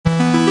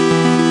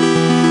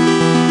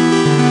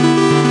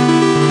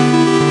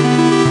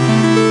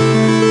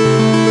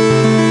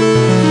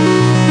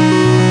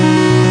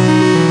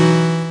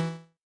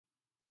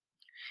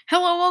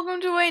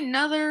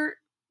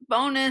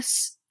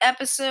bonus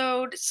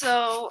episode.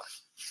 So,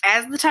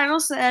 as the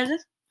title said,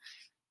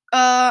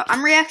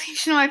 I'm reacting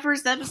to my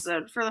first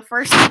episode. For the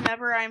first time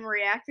ever, I'm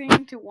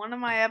reacting to one of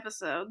my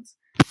episodes.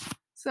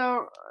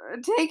 So,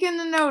 take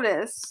into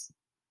notice,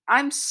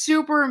 I'm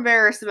super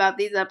embarrassed about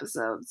these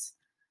episodes.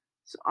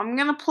 So, I'm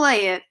gonna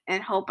play it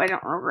and hope I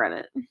don't regret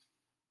it.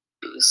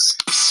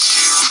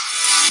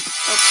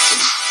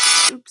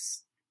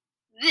 Oops.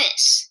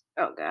 This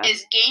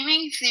is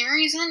Gaming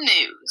Theories and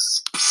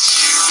News.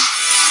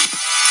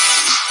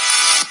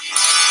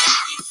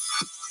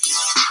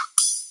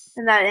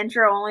 And that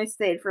intro only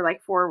stayed for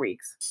like 4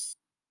 weeks.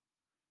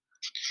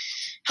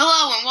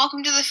 Hello and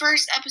welcome to the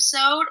first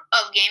episode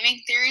of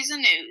Gaming Theories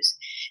and News.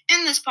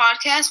 In this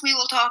podcast, we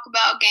will talk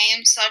about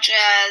games such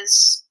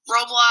as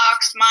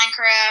Roblox,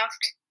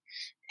 Minecraft,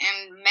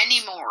 and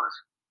many more.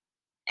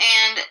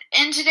 And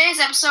in today's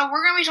episode,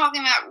 we're going to be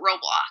talking about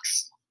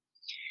Roblox.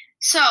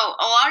 So,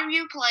 a lot of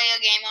you play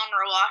a game on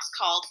Roblox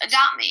called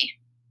Adopt Me.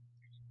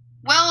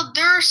 Well,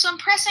 there are some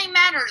pressing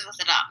matters with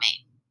Adopt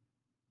Me.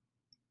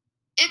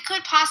 It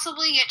could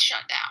possibly get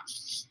shut down.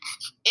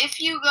 If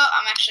you go,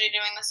 I'm actually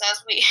doing this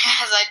as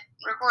I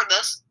record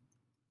this.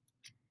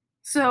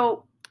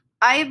 So,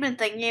 I have been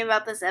thinking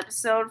about this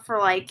episode for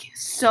like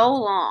so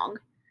long.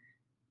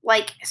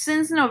 Like,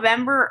 since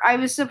November, I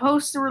was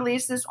supposed to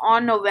release this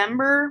on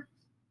November.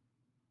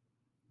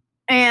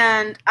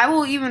 And I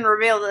will even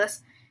reveal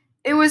this.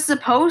 It was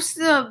supposed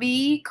to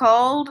be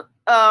called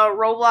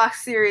Roblox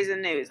Series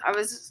and News.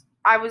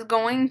 I was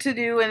going to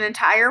do an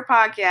entire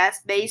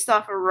podcast based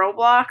off of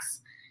Roblox.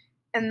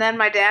 And then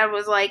my dad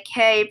was like,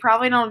 hey,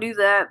 probably don't do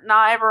that.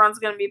 Not everyone's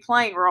going to be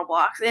playing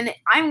Roblox. And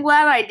I'm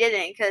glad I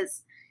didn't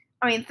because,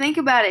 I mean, think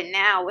about it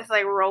now with,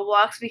 like,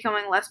 Roblox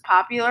becoming less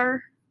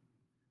popular.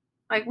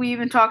 Like, we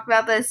even talked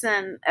about this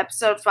in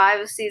episode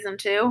 5 of season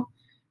 2.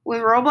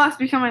 With Roblox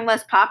becoming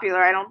less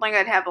popular, I don't think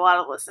I'd have a lot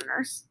of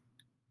listeners.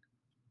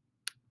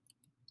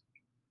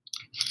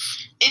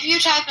 If you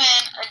type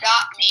in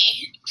Adopt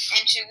Me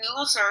into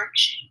Google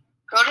search,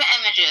 go to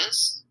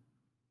images,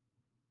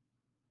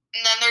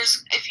 and then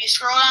if you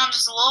scroll down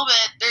just a little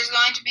bit, there's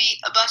going to be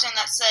a button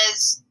that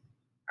says,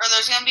 or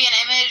there's going to be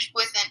an image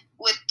with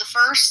the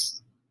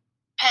first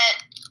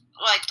pet,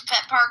 like the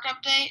pet park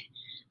update.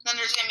 Then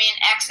there's going to be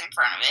an X in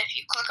front of it. If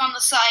you click on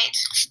the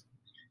site,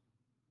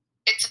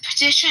 it's a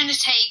petition to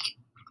take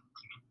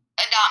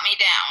Adopt Me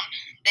down.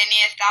 They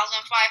need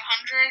 1,500,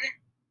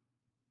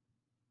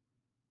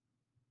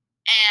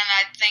 and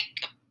I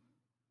think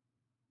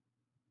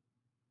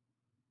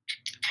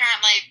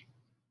apparently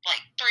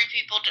like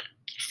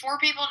 4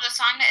 people just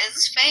signed it. Is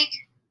this fake?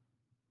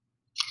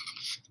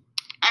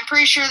 I'm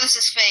pretty sure this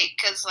is fake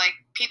because, like,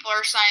 people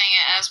are signing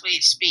it as we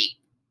speak.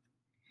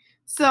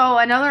 So,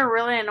 another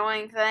really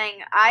annoying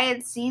thing, I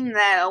had seen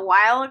that a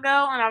while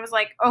ago, and I was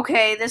like,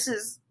 okay, this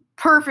is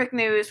perfect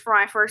news for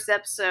my first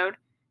episode.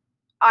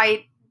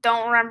 I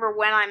don't remember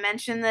when I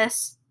mentioned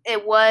this.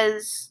 It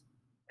was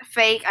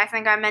fake. I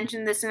think I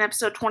mentioned this in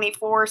episode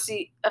 24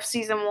 of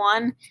season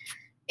 1.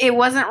 It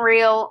wasn't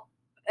real.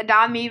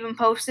 Adopt Me even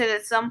posted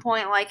at some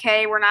point, like,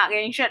 hey, we're not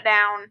getting shut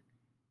down.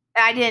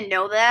 I didn't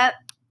know that.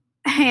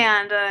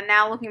 And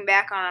now looking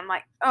back on it, I'm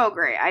like, oh,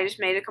 great. I just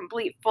made a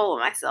complete fool of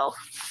myself.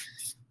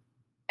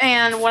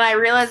 And when I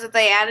realized that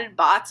they added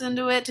bots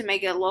into it to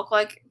make it look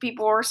like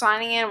people were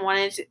signing in,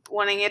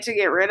 wanting it to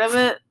get rid of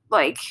it,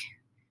 like,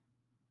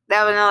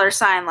 that was another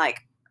sign, like,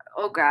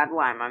 oh, God,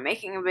 why am I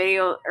making a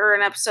video or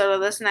an episode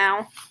of this now?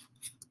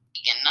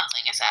 And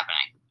nothing is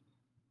happening.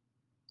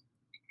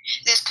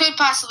 This could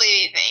possibly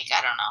be fake,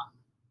 I don't know.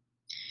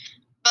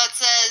 But it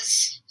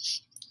says,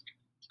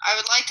 I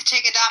would like to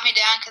take Adopt Me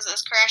down because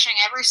it's crashing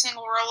every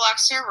single Roblox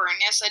server.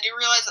 And yes, I do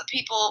realize that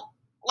people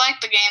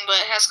like the game, but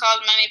it has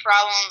caused many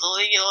problems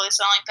illegally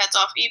selling pets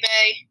off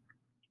eBay.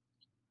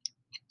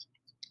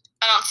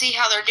 I don't see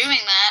how they're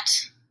doing that.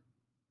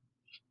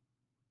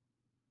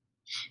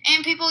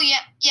 And people,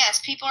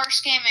 yes, people are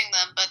scamming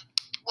them, but,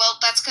 well,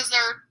 that's because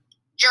they're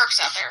jerks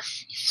out there.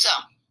 So,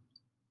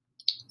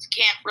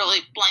 can't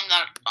really blame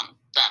that on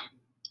them.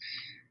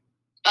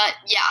 But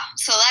yeah,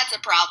 so that's a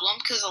problem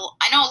because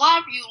I know a lot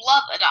of you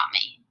love Adopt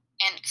Me,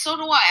 and so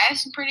do I. I have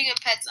some pretty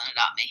good pets on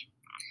Adopt Me,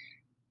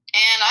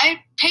 and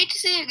I hate to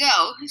see it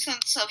go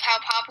since of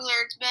how popular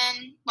it's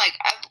been. Like,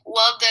 I've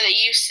loved that it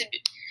used to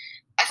be.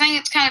 I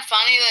think it's kind of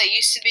funny that it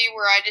used to be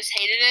where I just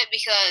hated it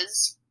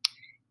because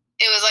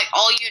it was like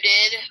all you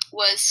did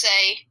was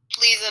say,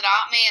 "Please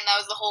adopt me," and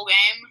that was the whole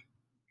game.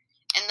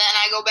 And then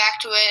I go back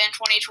to it in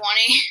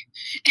 2020,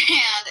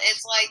 and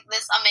it's like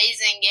this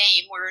amazing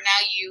game where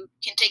now you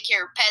can take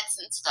care of pets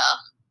and stuff.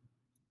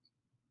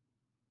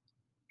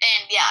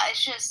 And yeah,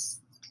 it's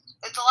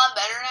a lot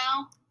better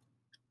now.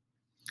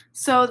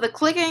 So the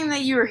clicking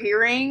that you were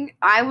hearing,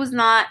 I was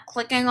not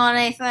clicking on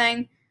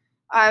anything.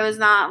 I was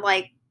not,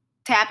 like,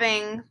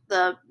 tapping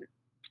the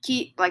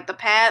key, like the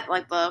pad,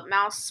 like the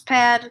mouse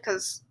pad,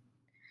 because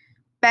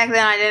back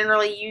then I didn't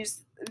really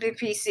use the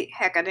PC.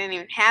 Heck, I didn't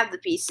even have the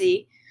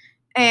PC.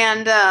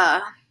 And,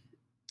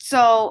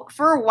 so,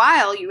 for a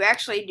while, you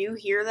actually do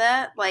hear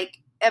that. Like,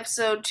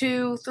 episode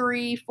 2,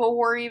 3,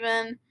 4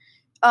 even.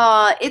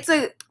 It's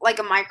a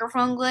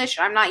microphone glitch.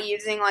 I'm not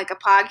using like a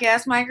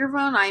podcast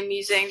microphone. I'm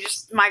using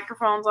just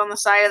microphones on the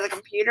side of the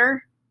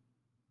computer.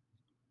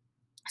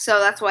 So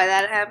that's why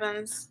that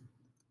happens.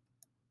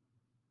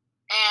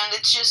 And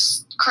it's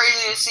just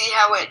crazy to see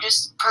how it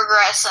just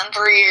progressed in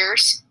 3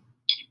 years.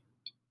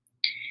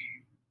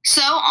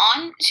 So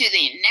on to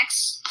the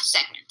next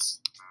segment.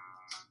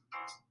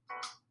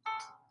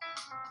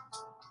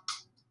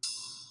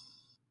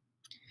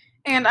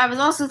 And I was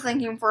also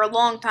thinking for a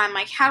long time,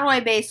 like, how do I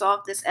base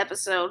off this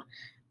episode?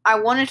 I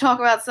want to talk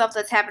about stuff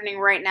that's happening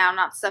right now,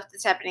 not stuff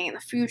that's happening in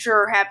the future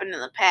or happened in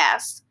the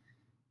past.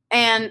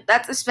 And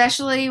that's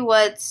especially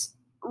what's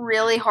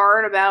really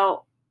hard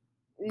about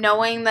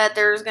knowing that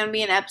there's going to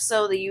be an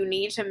episode that you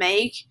need to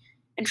make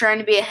and trying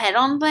to be ahead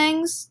on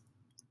things.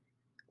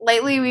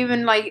 Lately,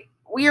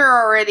 we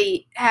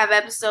already have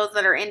episodes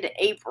that are into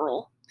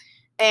April.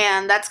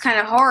 And that's kind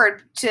of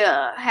hard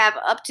to have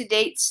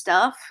up-to-date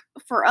stuff.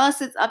 For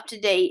us, it's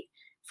up-to-date.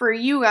 For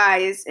you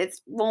guys, it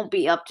won't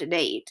be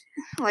up-to-date.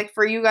 Like,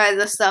 for you guys,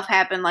 this stuff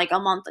happened like a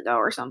month ago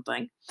or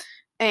something.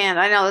 And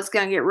I know it's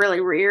going to get really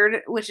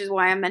weird, which is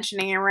why I'm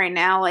mentioning it right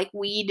now. Like,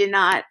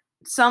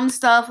 some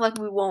stuff, like,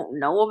 we won't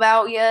know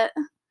about yet.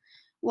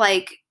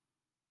 Like,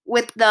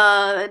 with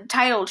the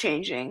title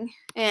changing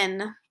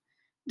in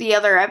the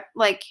other,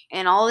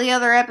 in all the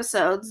other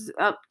episodes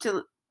up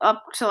to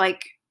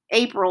like,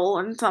 April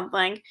and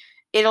something,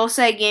 I'll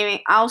say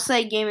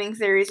gaming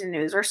theories and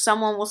news, or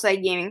someone will say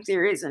gaming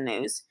theories and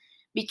news,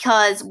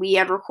 because we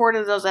had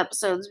recorded those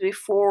episodes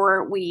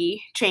before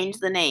we changed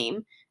the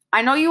name.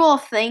 I know you all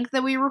think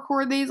that we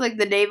record these like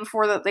the day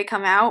before that they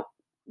come out.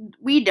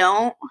 We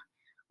don't.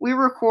 We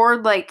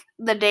record like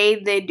the day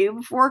they do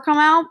before come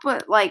out,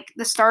 but like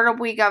the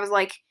startup week, I was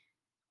like,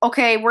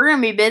 okay, we're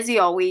gonna be busy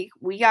all week.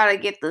 We gotta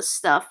get this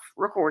stuff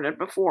recorded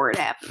before it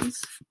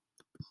happens.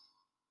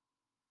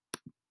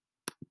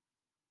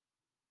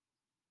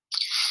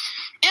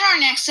 In our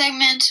next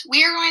segment,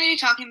 we are going to be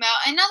talking about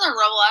another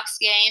Roblox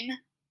game,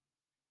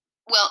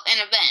 well, an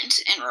event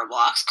in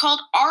Roblox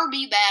called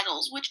RB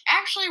Battles, which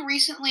actually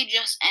recently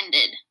just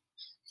ended.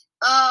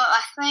 I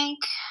think,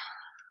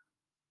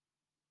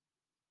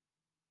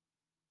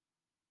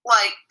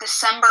 like,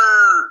 December,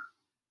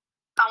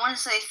 I want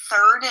to say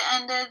 3rd it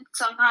ended,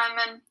 sometime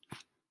in,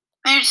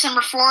 maybe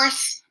December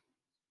 4th.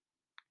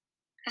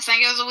 I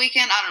think it was a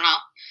weekend, I don't know.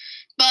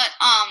 But,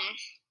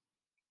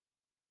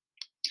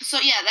 so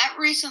yeah, that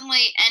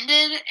recently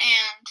ended,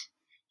 and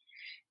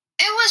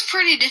it was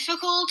pretty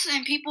difficult,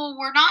 and people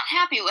were not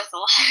happy with a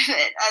lot of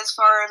it, as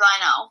far as I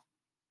know.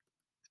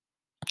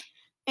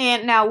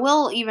 And now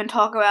we'll even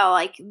talk about,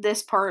 like,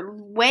 this part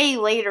way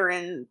later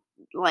in,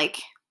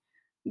 like,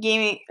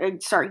 Game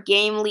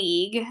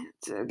League.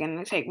 It's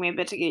gonna take me a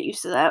bit to get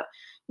used to that.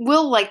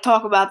 We'll, like,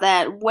 talk about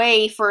that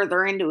way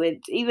further into it,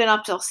 even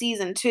up till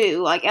Season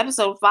 2. Like,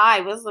 Episode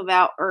 5 was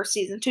about, or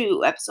Season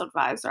 2, Episode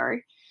 5,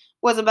 sorry,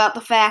 was about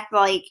the fact,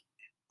 like,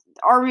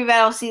 RB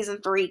Battle Season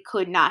 3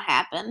 could not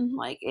happen.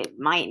 Like, it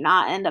might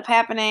not end up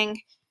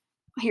happening.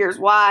 Here's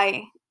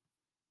why.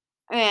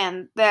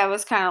 And that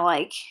was kind of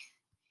like,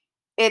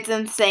 it's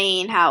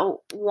insane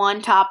how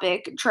one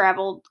topic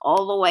traveled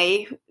all the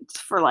way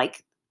for,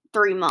 like,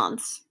 3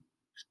 months.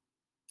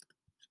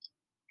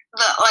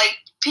 Like,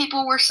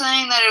 people were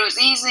saying that it was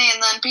easy,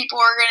 and then people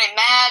were getting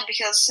mad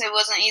because it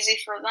wasn't easy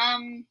for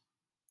them.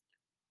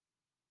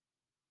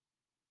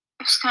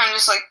 It's kind of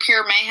just, like,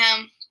 pure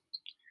mayhem.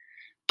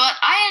 But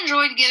I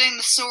enjoyed getting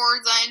the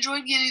swords, I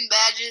enjoyed getting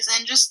badges,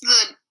 and just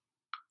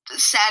the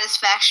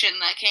satisfaction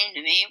that came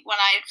to me when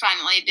I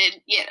finally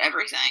did get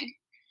everything.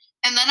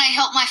 And then I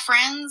helped my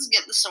friends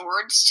get the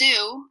swords,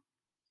 too.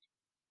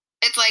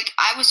 It's like,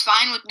 I was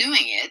fine with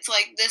doing it. It's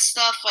like, this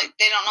stuff, like,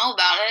 they don't know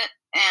about it,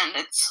 and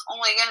it's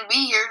only going to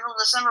be here until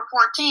December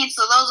 14th,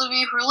 so those of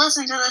you who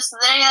listen to this the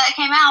day that it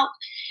came out,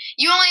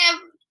 you only have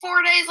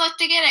 4 days left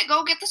to get it.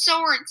 Go get the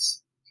swords.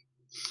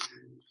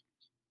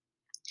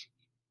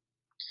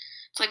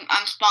 It's like,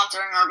 I'm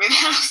sponsoring RB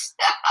Battles.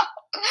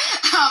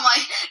 I'm,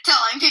 like,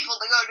 telling people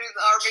to go do the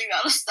RB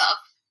Battle stuff.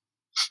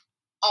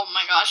 Oh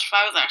my gosh, if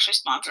I was actually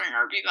sponsoring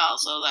RB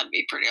Battles, though, that'd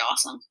be pretty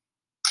awesome.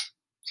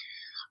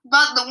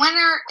 But the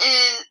winner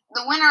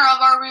of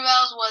RB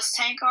Battles was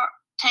Tanker.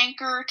 I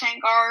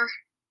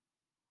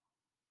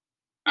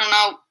don't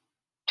know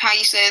how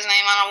you say his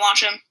name, I don't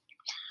watch him.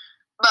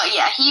 But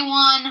yeah, he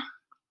won.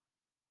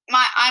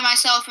 I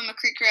myself am a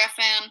Creekcraft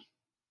fan.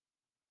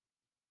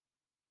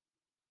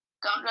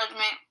 Don't judge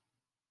me.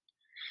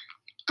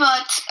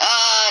 But,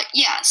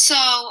 yeah,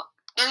 so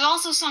there's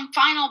also some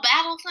final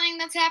battle thing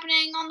that's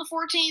happening on the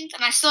 14th,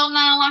 and I still have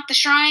not unlocked the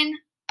shrine.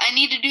 I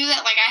need to do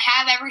that. Like, I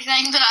have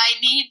everything that I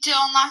need to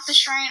unlock the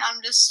shrine.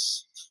 I'm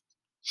just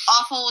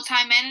awful with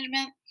time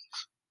management.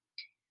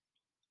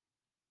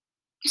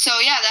 So,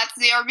 yeah, that's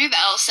the RB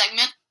Battle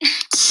segment.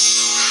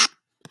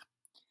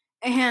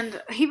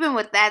 And even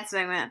with that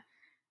segment,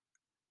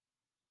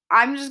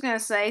 I'm just going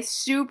to say,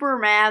 super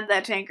mad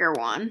that Tanker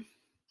won.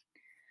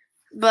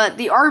 But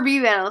the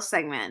RB Battle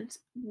segment,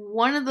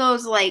 one of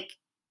those, like,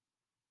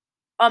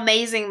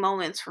 amazing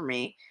moments for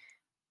me.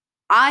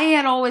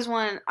 I've always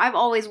wanted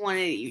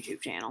a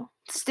YouTube channel.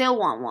 Still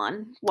want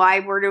one. Why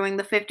we're doing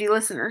the 50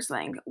 listeners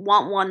thing.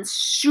 Want one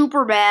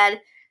super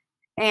bad,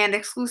 and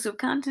exclusive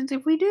content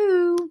if we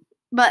do.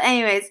 But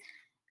anyways,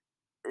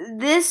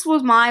 this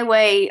was my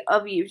way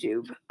of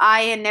YouTube.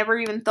 I had never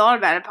even thought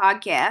about a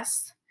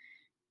podcast.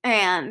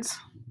 And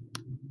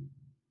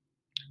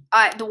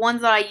the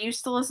ones that I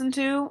used to listen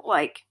to,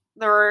 like,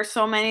 there are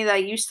so many that I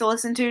used to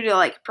listen to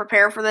like,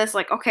 prepare for this.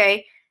 Like,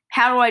 okay,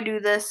 how do I do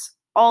this?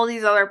 All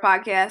these other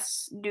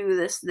podcasts do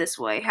this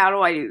way. How do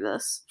I do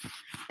this?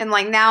 And,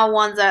 like, now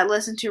ones that I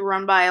listen to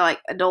run by, like,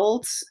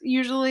 adults,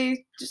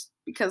 usually, just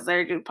because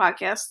they do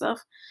podcast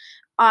stuff.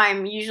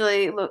 I'm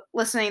usually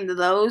listening to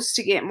those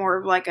to get more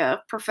of, like,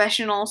 a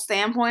professional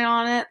standpoint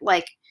on it.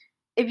 Like,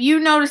 if you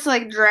notice,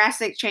 like,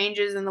 drastic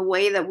changes in the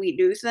way that we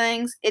do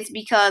things, it's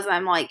because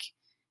I'm, like,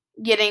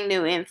 getting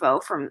new info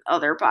from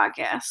other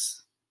podcasts.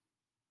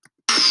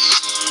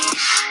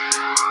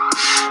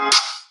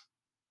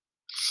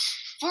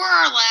 For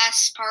our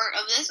last part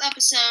of this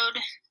episode,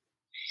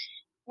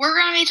 we're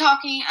going to be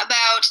talking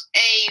about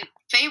a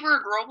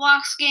favorite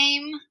Roblox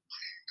game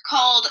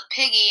called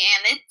Piggy,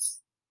 and it's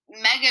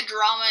mega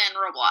drama in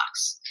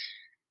Roblox.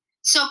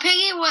 So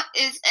Piggy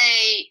is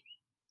a,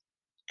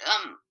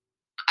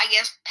 I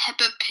guess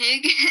Peppa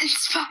Pig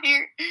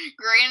inspired,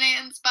 Granny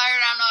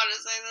inspired, I don't know how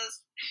to say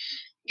this,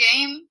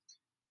 game.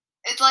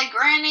 It's like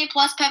Granny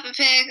plus Peppa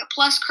Pig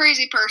plus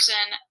Crazy Person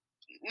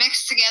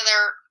mixed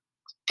together,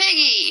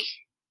 Piggy.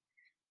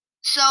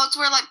 So it's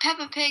where, like,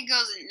 Peppa Pig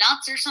goes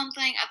nuts or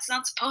something. It's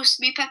not supposed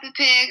to be Peppa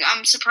Pig.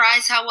 I'm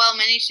surprised how well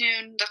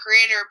Minitoon, the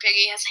creator of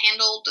Piggy, has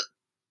handled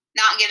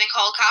not getting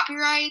called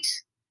copyright.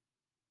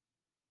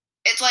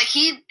 It's like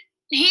he's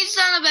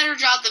done a better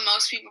job than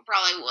most people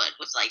probably would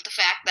with, like, the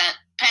fact that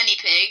Penny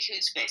Pig,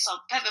 who's based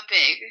on Peppa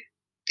Pig,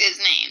 is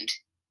named.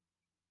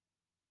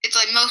 It's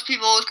like most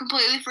people would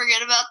completely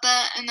forget about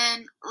that and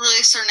then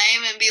release their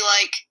name and be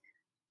like,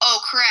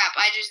 oh crap,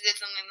 I just did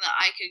something that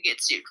I could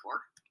get sued for.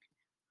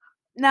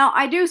 Now,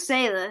 I do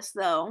say this,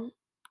 though.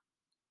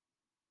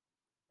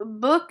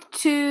 Book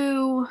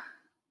 2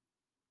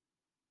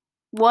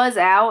 was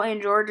out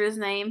and George's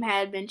name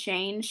had been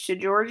changed to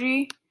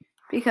Georgie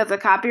because of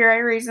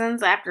copyright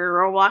reasons after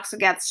Roblox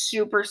got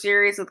super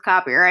serious with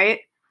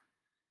copyright.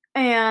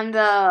 And,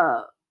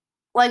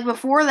 like,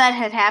 before that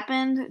had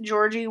happened,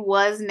 Georgie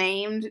was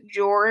named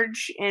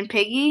George and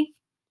Piggy.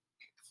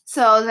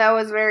 So that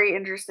was very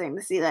interesting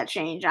to see that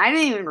change. I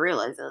didn't even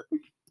realize it.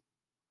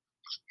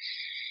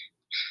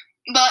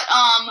 But,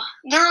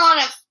 there are a lot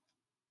of,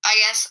 I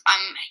guess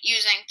I'm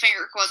using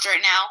finger quotes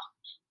right now,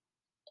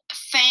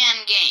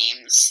 fan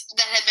games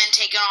that have been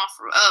taken off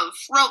of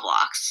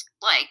Roblox.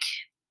 Like,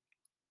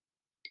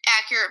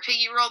 Accurate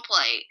Piggy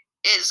Roleplay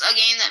is a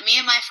game that me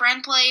and my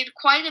friend played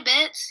quite a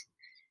bit.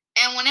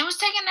 And when it was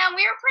taken down,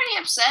 we were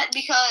pretty upset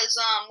because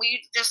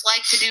we just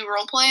like to do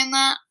roleplay in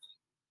that.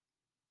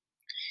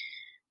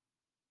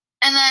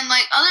 And then,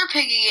 like, other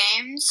Piggy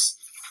games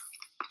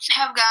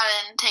have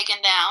gotten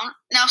taken down.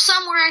 Now,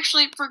 some were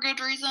actually for good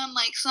reason.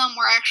 Like, some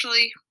were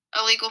actually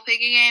illegal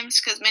Piggy games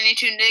because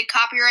Minitoon did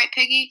copyright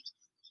Piggy.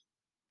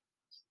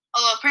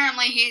 Although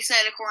apparently he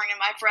said, according to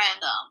my friend,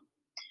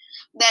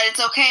 that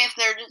it's okay if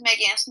they're just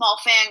making a small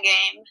fan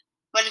game,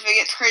 but if it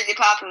gets crazy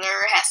popular,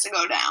 it has to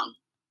go down.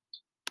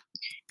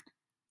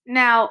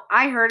 Now,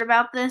 I heard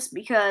about this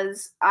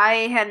because I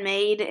had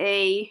made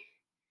a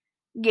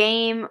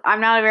game. I'm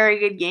not a very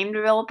good game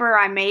developer.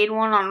 I made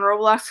one on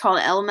Roblox called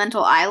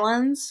Elemental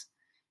Islands.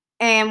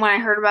 And when I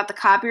heard about the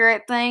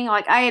copyright thing,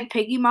 like, I had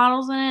Piggy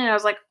models in it, and I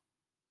was like,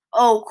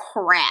 oh,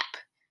 crap.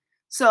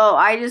 So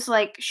I just,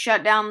 like,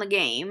 shut down the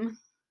game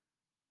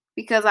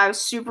because I was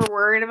super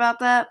worried about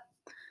that.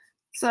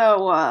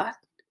 So,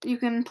 you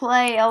can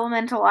play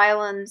Elemental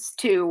Islands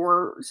 2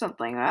 or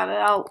something about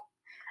it.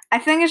 I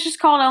think it's just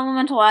called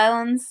Elemental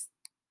Islands.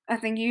 I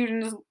think you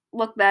can just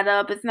look that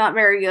up. It's not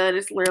very good.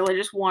 It's literally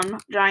just one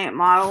giant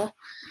model.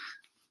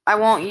 I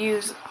won't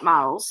use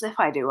models if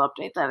I do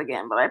update that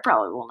again, but I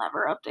probably will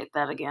never update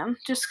that again,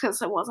 just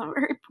because it wasn't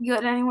very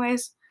good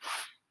anyways.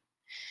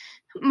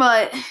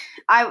 But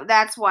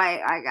that's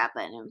why I got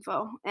that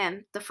info.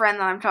 And the friend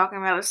that I'm talking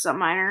about is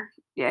Subminer.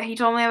 Yeah, he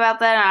told me about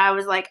that, and I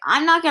was like,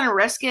 I'm not going to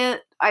risk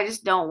it. I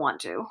just don't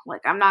want to.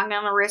 Like, I'm not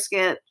going to risk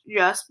it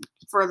just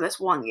for this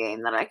one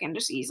game that I can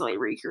just easily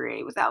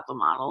recreate without the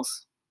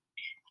models.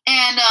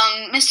 And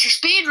Mr.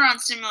 Speedrun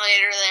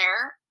Simulator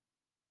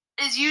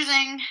there is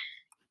using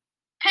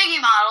Piggy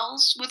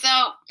models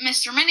without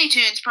Mr.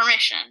 Minitoon's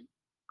permission.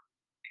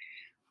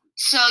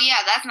 So, yeah,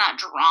 that's not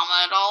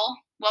drama at all.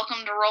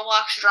 Welcome to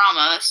Roblox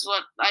Drama. This is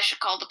what I should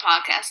call the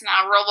podcast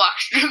now,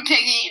 Roblox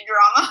Piggy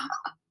Drama.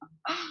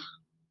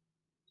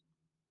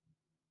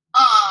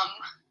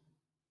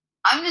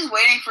 I'm just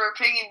waiting for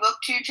Piggy Book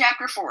 2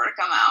 Chapter 4 to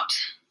come out.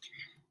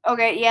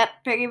 Okay, yep,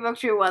 Piggy Book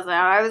 2 was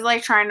out. I was,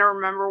 like, trying to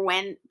remember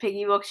when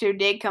Piggy Book 2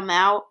 did come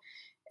out.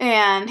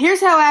 And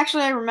here's how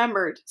actually I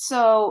remembered.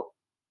 So,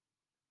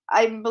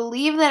 I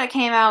believe that it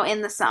came out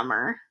in the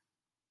summer.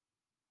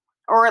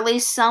 or at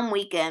least some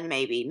weekend,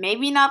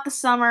 maybe not the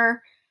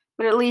summer,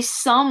 but at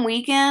least some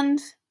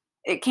weekend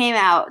it came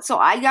out. So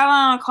I got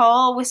on a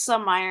call with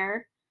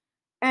Subminer,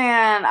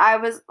 and I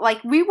was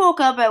like, we woke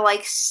up at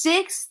like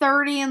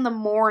 6:30 in the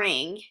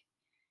morning,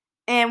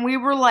 and we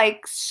were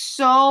like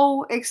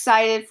so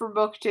excited for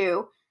book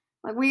 2.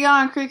 Like, we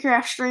got on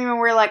Creekcraft stream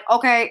and we are like,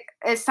 okay,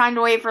 it's time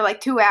to wait for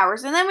like 2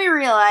 hours. And then we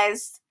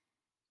realized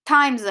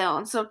time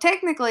zone. So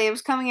technically it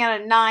was coming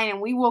out at 9 and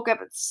we woke up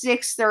at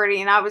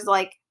 6:30, and I was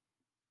like,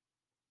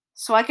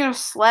 so I could have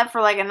slept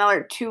for like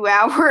another 2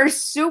 hours.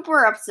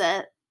 Super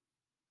upset.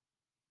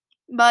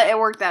 But it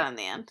worked out in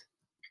the end.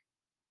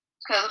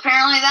 Because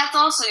apparently that's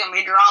also going to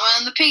be drama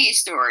in the Piggy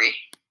story.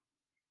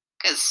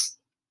 Because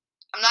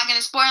I'm not going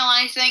to spoil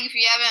anything if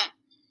you haven't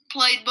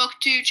played Book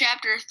 2,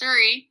 Chapter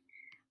 3.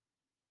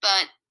 But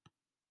I'm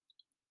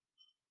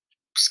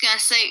just going to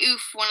say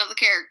oof, one of the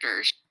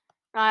characters.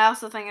 I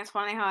also think it's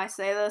funny how I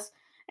say this.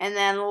 And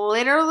then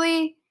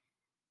literally,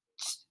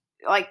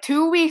 like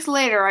 2 weeks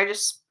later,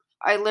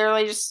 I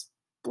literally just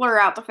blur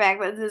out the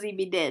fact that Zizzy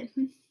be dead.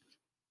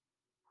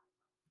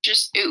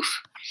 Just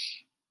oof.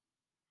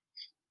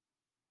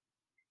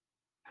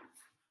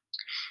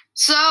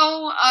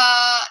 So,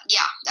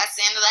 yeah, that's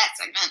the end of that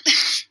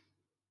segment.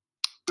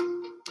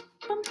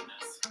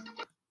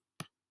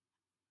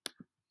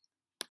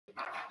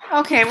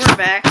 Okay, we're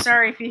back.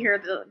 Sorry if you hear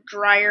the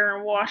dryer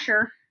and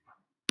washer.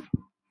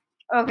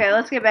 Okay,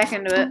 let's get back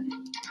into it.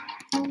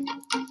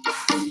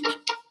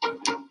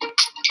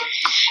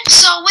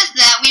 So with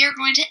that, we are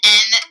going to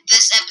end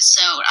this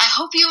episode. I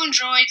hope you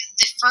enjoyed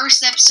the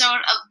first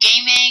episode of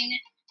Gaming,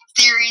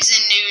 Theories,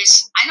 and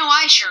News. I know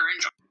I sure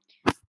enjoyed.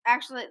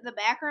 Actually, the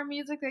background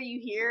music that you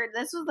hear,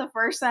 this was the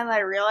first time that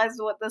I realized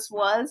what this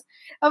was.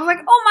 I was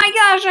like, oh my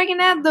gosh, I can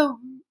add the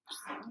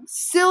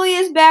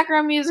silliest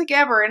background music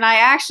ever. And I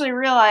actually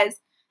realized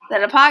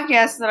that a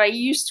podcast that I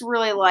used to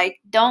really like,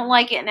 don't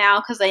like it now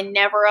because I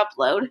never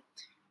upload,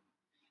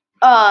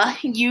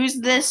 use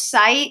this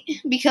site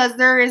because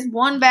there is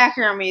one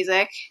background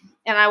music,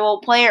 and I will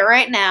play it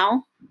right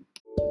now.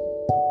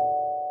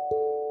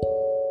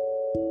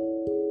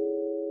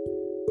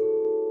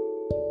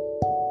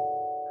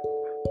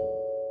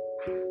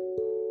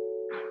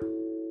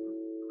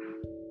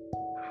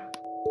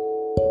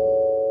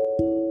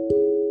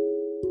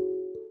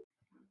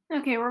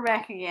 Okay, we're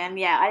back again.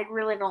 Yeah, I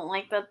really don't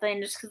like that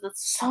thing just because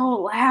it's so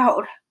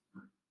loud.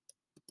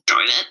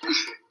 Enjoyed it.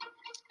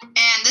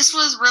 And this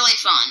was really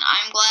fun.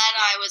 I'm glad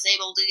I was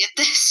able to get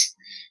this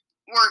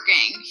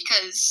working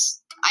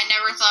because I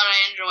never thought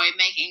I'd enjoy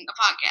making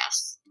a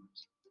podcast.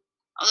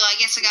 Although I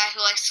guess a guy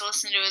who likes to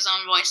listen to his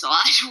own voice a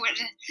lot would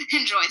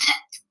enjoy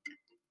that.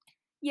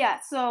 Yeah,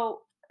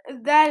 so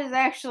that is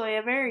actually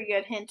a very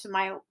good hint to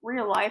my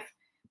real life.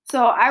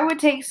 So I would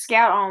take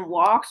Scout on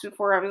walks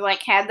before I was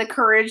like had the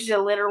courage to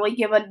literally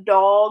give a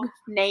dog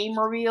name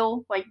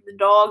reveal, like the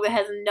dog that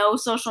has no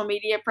social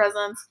media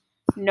presence,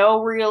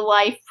 no real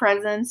life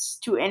presence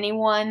to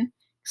anyone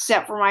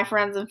except for my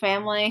friends and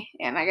family,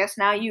 and I guess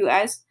now you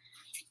guys,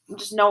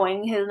 just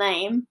knowing his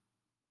name.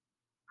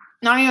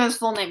 Not even his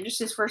full name, just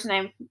his first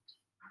name.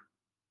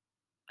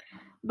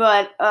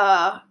 But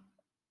I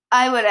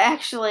would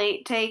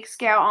actually take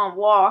Scout on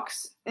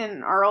walks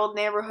in our old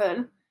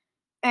neighborhood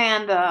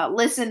and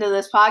listen to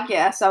this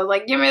podcast. I was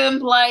like, give me them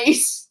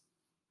plays.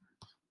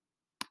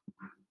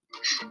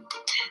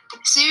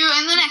 See you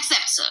in the next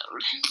episode.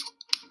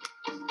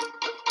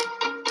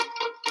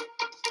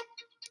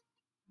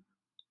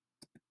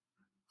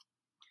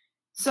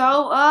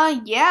 So,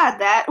 yeah,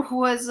 that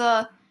was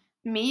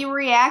me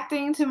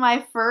reacting to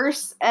my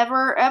first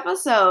ever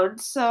episode.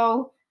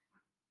 So,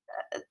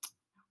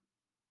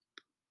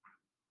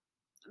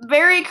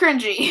 very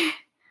cringy.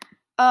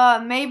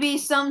 Maybe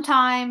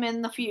sometime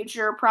in the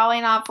future,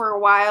 probably not for a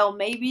while,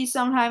 maybe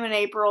sometime in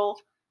April,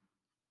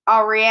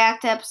 I'll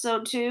react to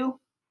episode 2.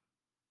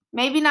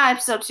 Maybe not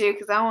episode 2,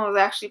 because that one was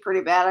actually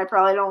pretty bad. I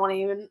probably don't want to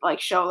even,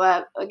 show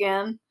that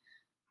again.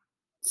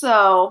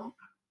 So,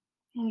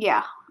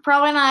 yeah.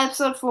 Probably not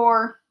episode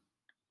 4.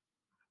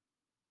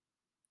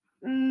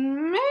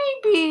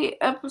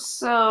 Maybe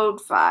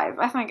episode 5.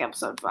 I think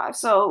episode 5.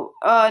 So,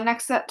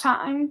 next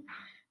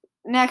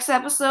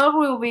episode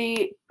will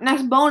be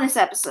next bonus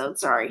episode,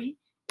 sorry.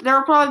 There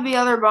will probably be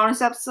other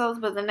bonus episodes,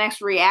 but the next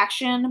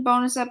reaction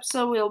bonus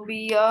episode will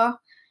be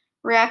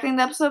reacting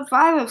to episode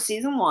 5 of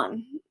season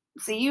 1.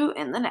 See you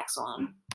in the next one.